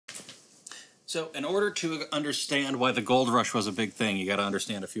So, in order to understand why the gold rush was a big thing, you got to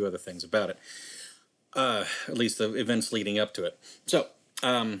understand a few other things about it. At least the events leading up to it. So,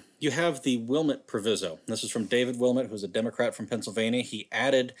 you have the Wilmot Proviso. This is from David Wilmot, who's a Democrat from Pennsylvania. He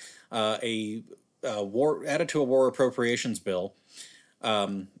added added to a war appropriations bill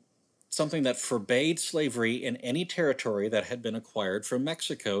something that forbade slavery in any territory that had been acquired from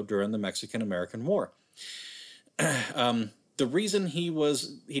Mexico during the Mexican-American War. The reason he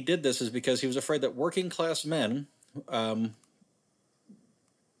did this is because he was afraid that working class men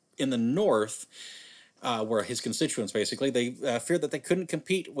in the North, were his constituents basically, they feared that they couldn't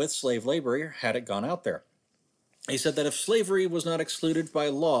compete with slave labor had it gone out there. He said that if slavery was not excluded by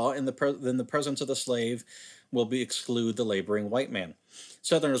law, then the presence of the slave will exclude the laboring white man.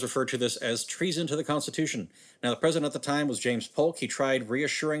 Southerners referred to this as treason to the Constitution. Now, the president at the time was James Polk. He tried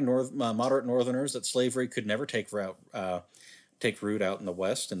reassuring moderate Northerners that slavery could never take root out in the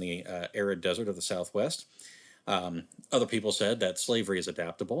West, in the arid desert of the Southwest. Other people said that slavery is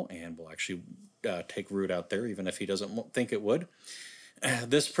adaptable and will actually take root out there, even if he doesn't think it would.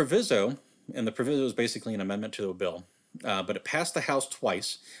 This proviso, and the proviso is basically an amendment to the bill, but it passed the House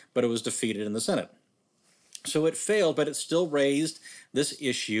twice, but it was defeated in the Senate. So it failed, but it still raised this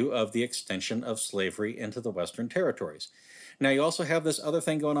issue of the extension of slavery into the Western territories. Now, you also have this other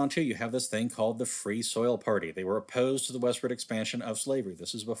thing going on, too. You have this thing called the Free Soil Party. They were opposed to the westward expansion of slavery.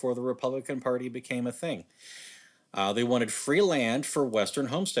 This is before the Republican Party became a thing. They wanted free land for Western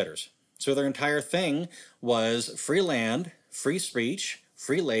homesteaders. So their entire thing was free land, free speech,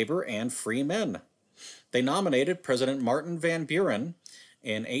 free labor, and free men. They nominated President Martin Van Buren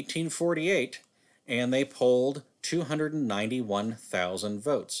in 1848, and they polled 291,000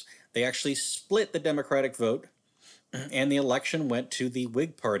 votes. They actually split the Democratic vote, and the election went to the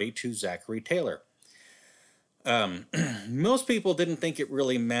Whig Party, to Zachary Taylor. Most people didn't think it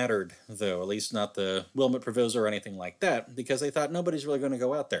really mattered, though, at least not the Wilmot Proviso or anything like that, because they thought nobody's really going to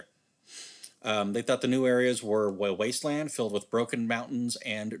go out there. They thought the new areas were a wasteland filled with broken mountains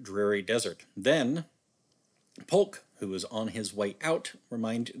and dreary desert. Then, Polk, who was on his way out,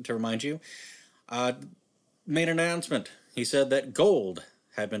 to remind you, made an announcement. He said that gold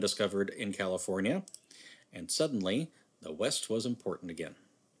had been discovered in California, and suddenly the West was important again.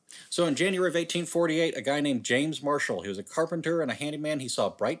 So in January of 1848, a guy named James Marshall, he was a carpenter and a handyman, he saw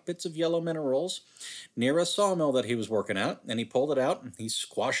bright bits of yellow minerals near a sawmill that he was working at, and he pulled it out, and he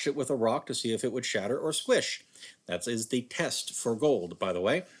squashed it with a rock to see if it would shatter or squish. That is the test for gold, by the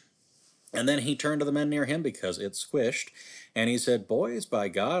way. And then he turned to the men near him because it squished, and he said, "Boys, by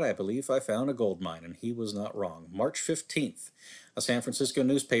God, I believe I found a gold mine," and he was not wrong. March 15th, a San Francisco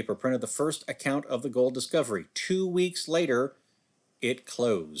newspaper printed the first account of the gold discovery. 2 weeks later, it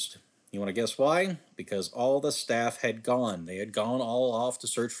closed. You want to guess why? Because all the staff had gone. They had gone all off to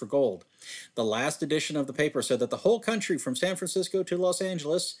search for gold. The last edition of the paper said that the whole country from San Francisco to Los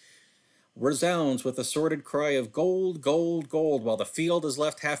Angeles resounds with the sordid cry of gold, gold, gold, while the field is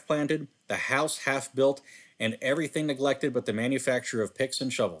left half planted, the house half built, and everything neglected but the manufacture of picks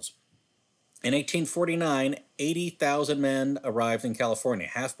and shovels. In 1849, 80,000 men arrived in California,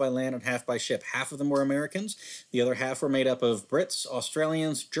 half by land and half by ship. Half of them were Americans. The other half were made up of Brits,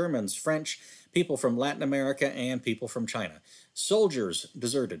 Australians, Germans, French, people from Latin America, and people from China. Soldiers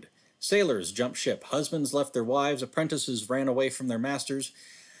deserted. Sailors jumped ship. Husbands left their wives. Apprentices ran away from their masters.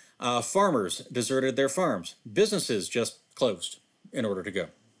 Farmers deserted their farms. Businesses just closed in order to go.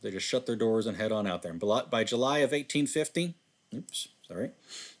 They just shut their doors and head on out there. And by July of 1850,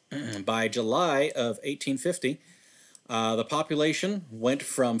 by July of 1850, the population went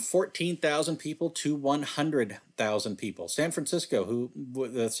from 14,000 people to 100,000 people. San Francisco,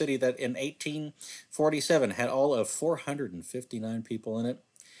 the city that in 1847 had all of 459 people in it,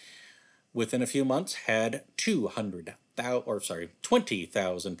 within a few months had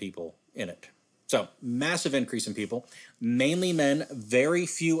 20,000 people in it. So, massive increase in people, mainly men. Very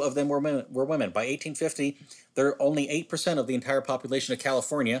few of them were women. By 1850, only 8% of the entire population of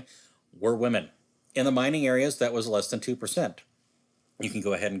California were women. In the mining areas, that was less than 2%. You can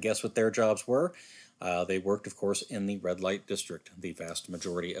go ahead and guess what their jobs were. They worked, of course, in the red light district, the vast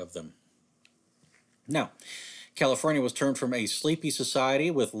majority of them. Now, California was turned from a sleepy society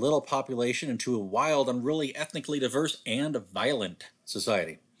with little population into a wild, unruly, ethnically diverse, and violent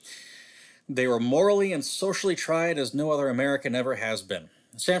society. They were morally and socially tried as no other American ever has been.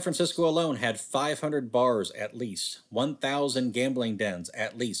 San Francisco alone had 500 bars at least, 1,000 gambling dens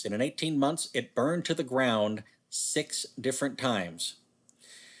at least, and in 18 months it burned to the ground 6 different times.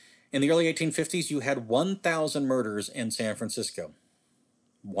 In the early 1850s, you had 1,000 murders in San Francisco.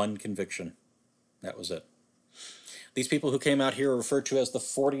 1 conviction. That was it. These people who came out here are referred to as the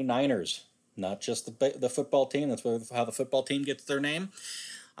 49ers. not just the football team. That's how the football team gets their name.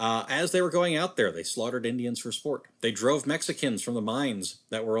 As they were going out there, they slaughtered Indians for sport. They drove Mexicans from the mines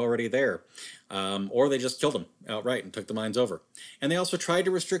that were already there, or they just killed them outright and took the mines over. And they also tried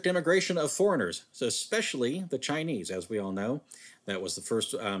to restrict immigration of foreigners, so especially the Chinese, as we all know. That was the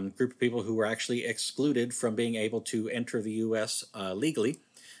first group of people who were actually excluded from being able to enter the U.S. Legally,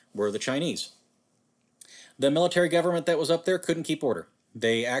 were the Chinese. The military government that was up there couldn't keep order.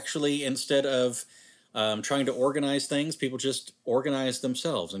 They actually, instead of trying to organize things, people just organized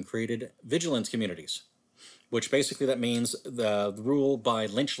themselves and created vigilance communities, which basically that means the rule by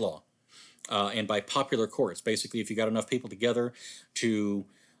lynch law and by popular courts. Basically, if you got enough people together to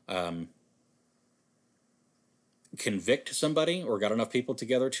convict somebody, or got enough people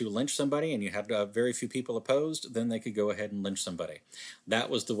together to lynch somebody, and you had very few people opposed, then they could go ahead and lynch somebody. That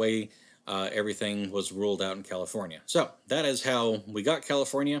was the way everything was ruled out in California. So that is how we got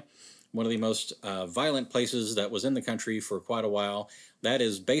California, one of the most violent places that was in the country for quite a while. That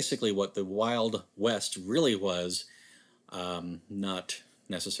is basically what the Wild West really was, not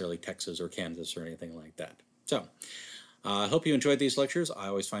necessarily Texas or Kansas or anything like that. So I hope you enjoyed these lectures. I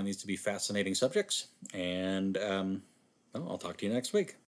always find these to be fascinating subjects, and well, I'll talk to you next week.